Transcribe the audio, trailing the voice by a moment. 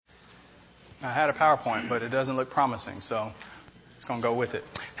I had a PowerPoint, but it doesn't look promising, so it's going to go with it.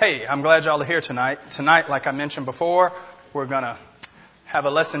 Hey, I'm glad y'all are here tonight. Tonight, like I mentioned before, we're going to have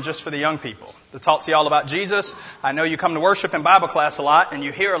a lesson just for the young people to talk to y'all about Jesus. I know you come to worship and Bible class a lot and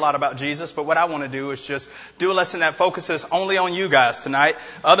you hear a lot about Jesus, but what I want to do is just do a lesson that focuses only on you guys tonight.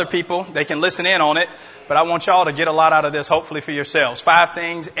 Other people, they can listen in on it, but I want y'all to get a lot out of this, hopefully for yourselves. 5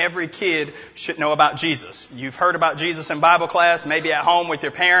 things every kid should know about Jesus. You've heard about Jesus in Bible class, maybe at home with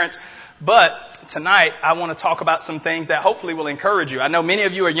your parents, but tonight I want to talk about some things that hopefully will encourage you. I know many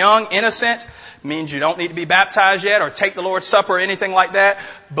of you are young, innocent, means you don't need to be baptized yet or take the Lord's Supper or anything like that.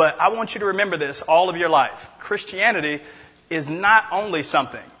 But I want you to remember this all of your life. Christianity is not only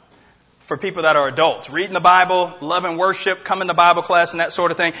something for people that are adults. Reading the Bible, loving worship, coming to Bible class and that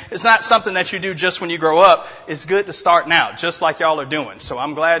sort of thing. It's not something that you do just when you grow up. It's good to start now, just like y'all are doing. So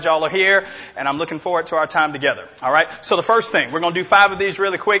I'm glad y'all are here and I'm looking forward to our time together. All right. So the first thing, we're going to do 5 of these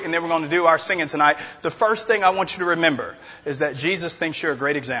really quick and then we're going to do our singing tonight. The first thing I want you to remember is that Jesus thinks you're a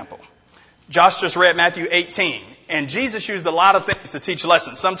great example. Josh just read Matthew 18, and Jesus used a lot of things to teach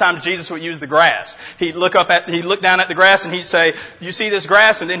lessons. Sometimes Jesus would use the grass. He'd look down at the grass and he'd say, you see this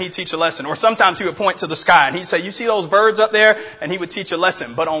grass? And then he'd teach a lesson. Or sometimes he would point to the sky and he'd say, you see those birds up there? And he would teach a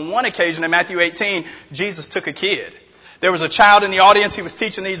lesson. But on one occasion in Matthew 18, Jesus took a kid. There was a child in the audience. He was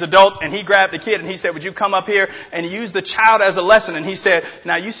teaching these adults and he grabbed the kid and he said, would you come up here? And he used the child as a lesson. And he said,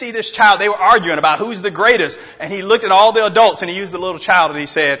 now you see this child, they were arguing about who's the greatest. And he looked at all the adults and he used the little child and he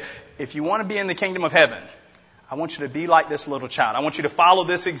said, if you want to be in the kingdom of heaven, I want you to be like this little child. I want you to follow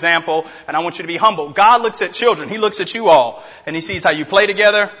this example and I want you to be humble. God looks at children. He looks at you all and he sees how you play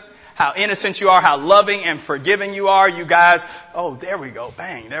together, how innocent you are, how loving and forgiving you are. You guys, oh, there we go.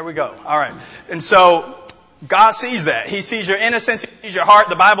 Bang, there we go. All right. And so God sees that. He sees your innocence. He sees your heart.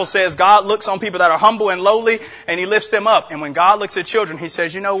 The Bible says God looks on people that are humble and lowly and he lifts them up. And when God looks at children, he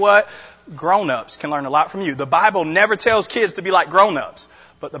says, you know what? Grown-ups can learn a lot from you. The Bible never tells kids to be like grown-ups.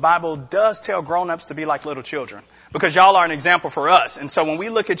 But the Bible does tell grown-ups to be like little children. Because y'all are an example for us. And so when we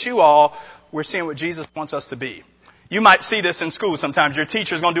look at you all, we're seeing what Jesus wants us to be. You might see this in school sometimes. Your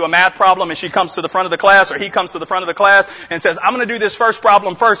teacher's going to do a math problem and she comes to the front of the class or he comes to the front of the class and says, I'm going to do this first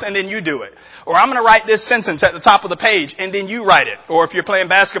problem first and then you do it. Or I'm going to write this sentence at the top of the page and then you write it. Or if you're playing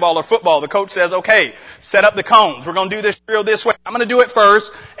basketball or football, the coach says, okay, set up the cones. We're going to do this drill this way. I'm going to do it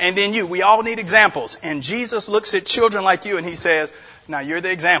first and then you. We all need examples. And Jesus looks at children like you and he says, now you're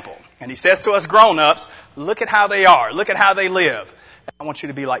the example. And he says to us grown-ups, look at how they are. Look at how they live. I want you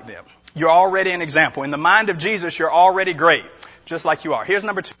to be like them. You're already an example. In the mind of Jesus, you're already great, just like you are. Here's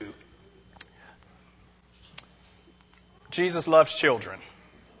number 2. Jesus loves children.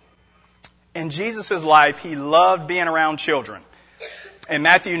 In Jesus' life, he loved being around children. In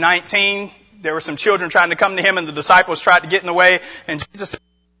Matthew 19, there were some children trying to come to him and the disciples tried to get in the way. And Jesus said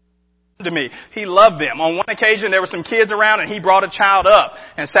to me, he loved them. On one occasion, there were some kids around and he brought a child up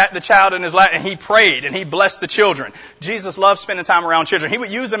and sat the child in his lap and he prayed and he blessed the children. Jesus loved spending time around children. He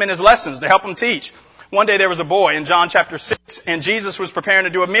would use them in his lessons to help them teach. One day there was a boy in John chapter 6 and Jesus was preparing to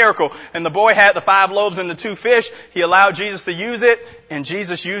do a miracle and the boy had the 5 loaves and the 2 fish. He allowed Jesus to use it and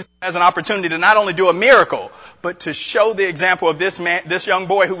Jesus used it as an opportunity to not only do a miracle, but to show the example of this man, this young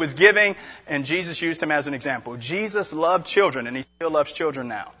boy who was giving, and Jesus used him as an example. Jesus loved children and he still loves children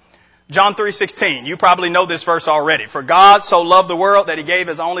now. John 3:16, you probably know this verse already. For God so loved the world that he gave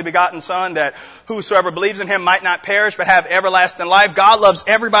his only begotten son that whosoever believes in him might not perish but have everlasting life. God loves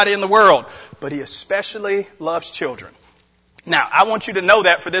everybody in the world, but he especially loves children. Now, I want you to know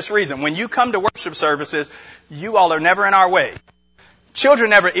that for this reason. When you come to worship services, you all are never in our way. Children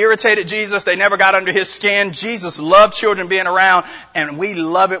never irritated Jesus. They never got under his skin. Jesus loved children being around, and we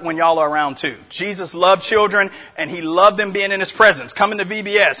love it when y'all are around too. Jesus loved children, and he loved them being in his presence. Coming to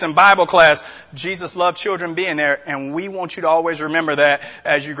VBS and Bible class, Jesus loved children being there, and we want you to always remember that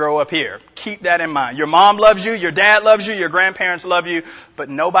as you grow up here. Keep that in mind. Your mom loves you, your dad loves you, your grandparents love you, but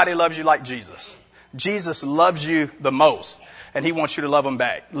nobody loves you like Jesus. Jesus loves you the most, and he wants you to love him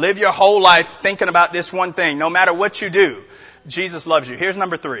back. Live your whole life thinking about this one thing. No matter what you do, Jesus loves you. Here's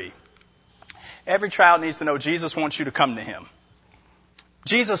number 3. Every child needs to know Jesus wants you to come to him.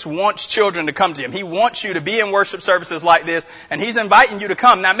 Jesus wants children to come to him. He wants you to be in worship services like this, and he's inviting you to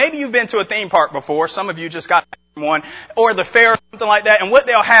come. Now, maybe you've been to a theme park before. Some of you just got one, or the fair or something like that. And what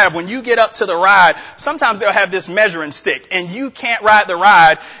they'll have when you get up to the ride, sometimes they'll have this measuring stick, and you can't ride the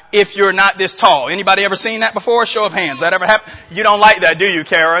ride if you're not this tall. Anybody ever seen that before? Show of hands. That ever happened? You don't like that, do you,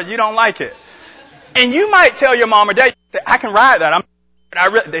 Kara? You don't like it. And you might tell your mom or dad, I can ride that.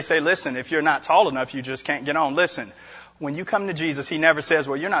 They say, listen, if you're not tall enough, you just can't get on. Listen, when you come to Jesus, he never says,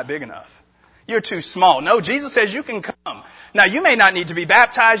 well, you're not big enough. You're too small. No, Jesus says you can come. Now, you may not need to be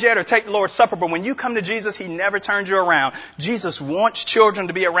baptized yet or take the Lord's Supper, but when you come to Jesus, He never turns you around. Jesus wants children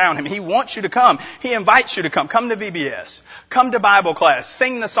to be around Him. He wants you to come. He invites you to come. Come to VBS. Come to Bible class.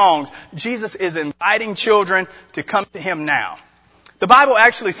 Sing the songs. Jesus is inviting children to come to Him now. The Bible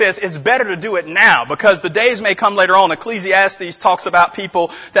actually says it's better to do it now because the days may come later on. Ecclesiastes talks about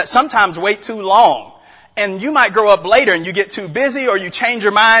people that sometimes wait too long. And you might grow up later and you get too busy or you change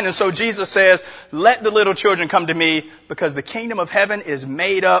your mind. And so Jesus says, let the little children come to me because the kingdom of heaven is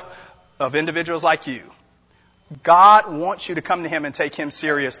made up of individuals like you. God wants you to come to Him and take Him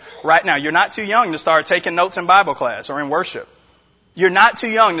serious right now. You're not too young to start taking notes in Bible class or in worship. You're not too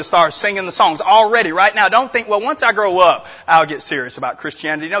young to start singing the songs already right now. Don't think, well, once I grow up, I'll get serious about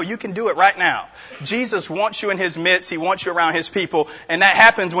Christianity. No, you can do it right now. Jesus wants you in His midst. He wants you around His people. And that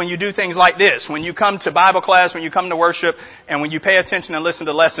happens when you do things like this. When you come to Bible class, when you come to worship, and when you pay attention and listen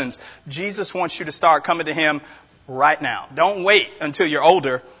to lessons. Jesus wants you to start coming to Him right now. Don't wait until you're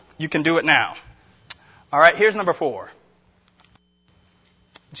older. You can do it now. All right, here's number 4.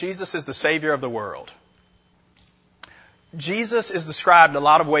 Jesus is the Savior of the world. Jesus is described a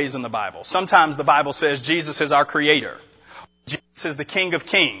lot of ways in the Bible. Sometimes the Bible says Jesus is our Creator. Jesus is the King of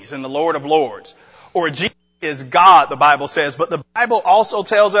Kings and the Lord of Lords. Or Jesus is God, the Bible says. But the Bible also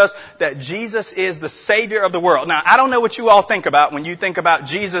tells us that Jesus is the Savior of the world. Now, I don't know what you all think about when you think about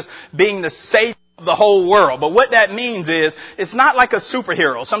Jesus being the Savior of the whole world. But what that means is, it's not like a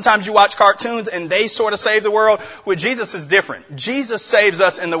superhero. Sometimes you watch cartoons and they sort of save the world. With Jesus is different. Jesus saves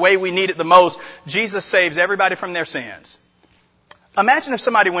us in the way we need it the most. Jesus saves everybody from their sins. Imagine if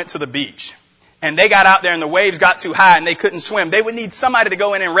somebody went to the beach and they got out there and the waves got too high and they couldn't swim. They would need somebody to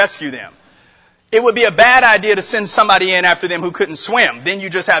go in and rescue them. It would be a bad idea to send somebody in after them who couldn't swim. Then you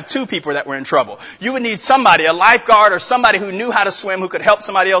just have 2 people that were in trouble. You would need somebody, a lifeguard or somebody who knew how to swim, who could help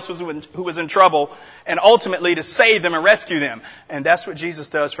somebody else who was in trouble, and ultimately to save them and rescue them. And that's what Jesus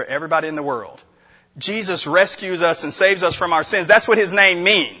does for everybody in the world. Jesus rescues us and saves us from our sins. That's what His name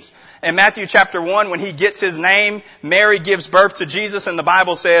means. In Matthew chapter 1, when He gets His name, Mary gives birth to Jesus, and the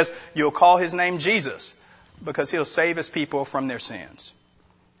Bible says, you'll call His name Jesus, because He'll save His people from their sins.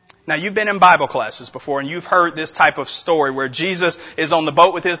 Now, you've been in Bible classes before, and you've heard this type of story where Jesus is on the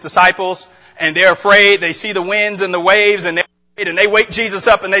boat with His disciples, and they're afraid. They see the winds and the waves, and they're afraid, and they wake Jesus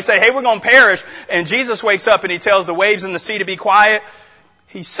up, and they say, hey, we're going to perish. And Jesus wakes up, and He tells the waves and the sea to be quiet.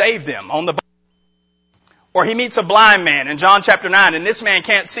 He saved them on the boat. Or He meets a blind man in John chapter 9, and this man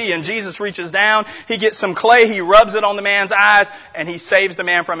can't see, and Jesus reaches down, He gets some clay, He rubs it on the man's eyes, and He saves the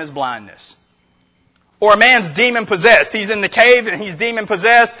man from his blindness. Or a man's demon possessed. He's in the cave and he's demon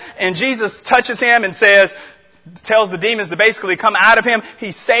possessed, and Jesus touches him and tells the demons to basically come out of him.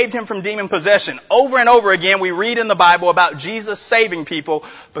 He saved him from demon possession. Over and over again, we read in the Bible about Jesus saving people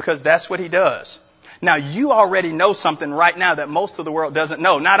because that's what He does. Now, you already know something right now that most of the world doesn't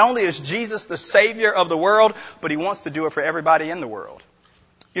know. Not only is Jesus the Savior of the world, but He wants to do it for everybody in the world.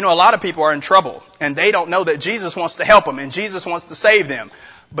 You know, a lot of people are in trouble, and they don't know that Jesus wants to help them, and Jesus wants to save them.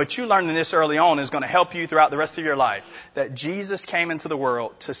 But you learning this early on is going to help you throughout the rest of your life, that Jesus came into the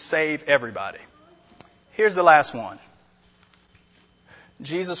world to save everybody. Here's the last one.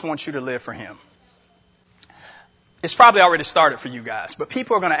 Jesus wants you to live for Him. It's probably already started for you guys, but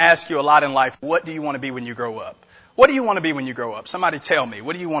people are going to ask you a lot in life, what do you want to be when you grow up? What do you want to be when you grow up? Somebody tell me,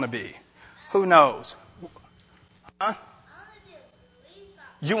 what do you want to be? Who knows? Huh?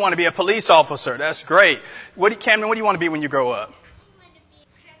 You want to be a police officer. That's great. Camden, what do you want to be when you grow up?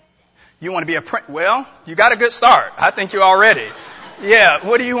 You want to be a prince? Well, you got a good start. I think you already. Yeah.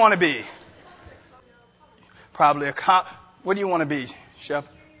 What do you want to be? Probably a cop. What do you want to be, Chef?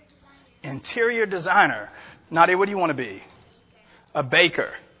 Interior designer. Nadia, what do you want to be? A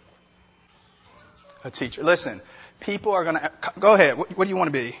baker. A teacher. Listen, people are going to... Go ahead. What do you want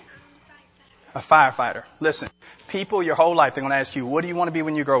to be? A firefighter. Listen, people your whole life, they're going to ask you, what do you want to be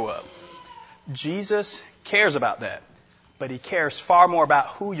when you grow up? Jesus cares about that. But He cares far more about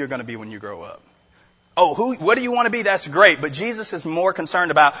who you're going to be when you grow up. Oh, what do you want to be? That's great. But Jesus is more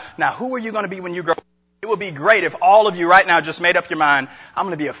concerned about, now, who are you going to be when you grow up? It would be great if all of you right now just made up your mind, I'm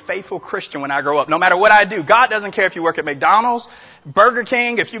going to be a faithful Christian when I grow up. No matter what I do. God doesn't care if you work at McDonald's, Burger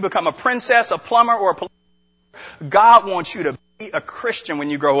King, if you become a princess, a plumber, or a police officer. God wants you to be a Christian when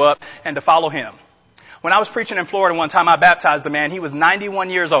you grow up and to follow Him. When I was preaching in Florida one time, I baptized a man. He was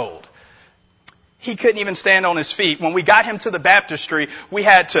 91 years old. He couldn't even stand on his feet. When we got him to the baptistry, we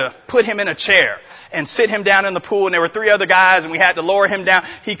had to put him in a chair and sit him down in the pool. And there were 3 other guys, and we had to lower him down.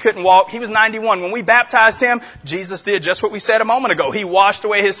 He couldn't walk. He was 91. When we baptized him, Jesus did just what we said a moment ago. He washed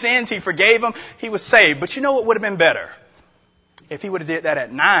away his sins. He forgave him. He was saved. But you know what would have been better? if he would have did that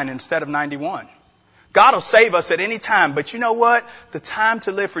at 9 instead of 91. God will save us at any time. But you know what? The time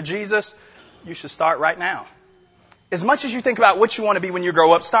to live for Jesus, you should start right now. As much as you think about what you want to be when you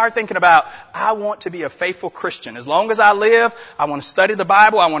grow up, start thinking about, I want to be a faithful Christian. As long as I live, I want to study the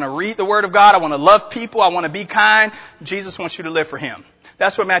Bible. I want to read the Word of God. I want to love people. I want to be kind. Jesus wants you to live for Him.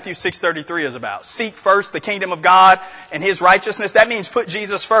 That's what Matthew 6:33 is about. Seek first the kingdom of God and His righteousness. That means put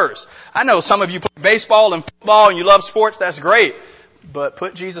Jesus first. I know some of you play baseball and football and you love sports. That's great. But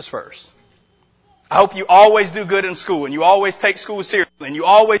put Jesus first. I hope you always do good in school and you always take school seriously and you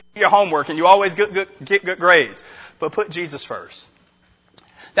always do your homework and you always get good grades. But put Jesus first.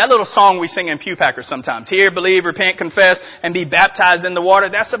 That little song we sing in Pew Packers sometimes, hear, believe, repent, confess, and be baptized in the water,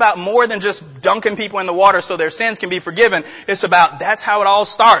 that's about more than just dunking people in the water so their sins can be forgiven. It's about, that's how it all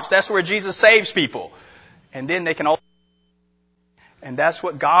starts. That's where Jesus saves people. And then they can all. And that's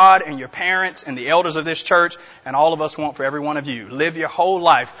what God and your parents and the elders of this church and all of us want for every one of you. Live your whole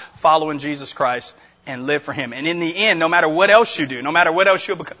life following Jesus Christ and live for Him. And in the end, no matter what else you do, no matter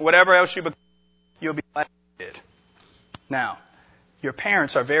whatever else you become, you'll be glad you did. Now, your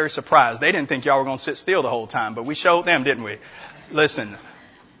parents are very surprised. They didn't think y'all were going to sit still the whole time, but we showed them, didn't we? Listen,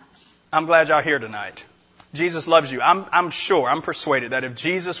 I'm glad y'all here tonight. Jesus loves you. I'm persuaded that if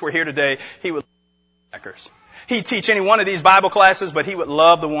Jesus were here today, He would love Packers. He'd teach any one of these Bible classes, but He would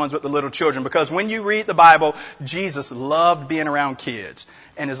love the ones with the little children. Because when you read the Bible, Jesus loved being around kids.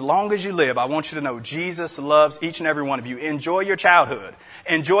 And as long as you live, I want you to know Jesus loves each and every one of you. Enjoy your childhood.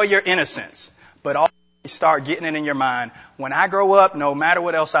 Enjoy your innocence. But always start getting it in your mind, when I grow up, no matter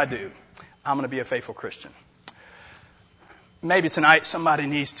what else I do, I'm going to be a faithful Christian. Maybe tonight somebody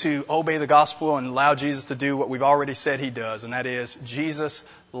needs to obey the gospel and allow Jesus to do what we've already said He does, and that is Jesus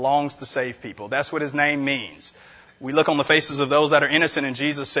longs to save people. That's what His name means. We look on the faces of those that are innocent, and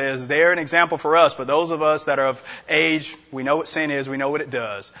Jesus says they're an example for us, but those of us that are of age, we know what sin is, we know what it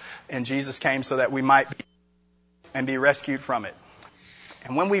does, and Jesus came so that we might be rescued from it.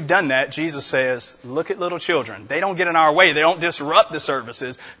 And when we've done that, Jesus says, look at little children. They don't get in our way. They don't disrupt the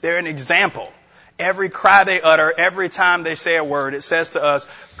services. They're an example. Every cry they utter, every time they say a word, it says to us,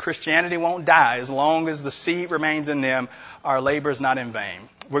 Christianity won't die as long as the seed remains in them. Our labor is not in vain.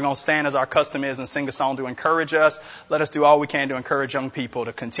 We're going to stand as our custom is and sing a song to encourage us. Let us do all we can to encourage young people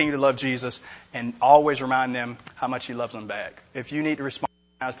to continue to love Jesus and always remind them how much He loves them back. If you need to respond,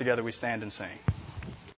 together we stand and sing.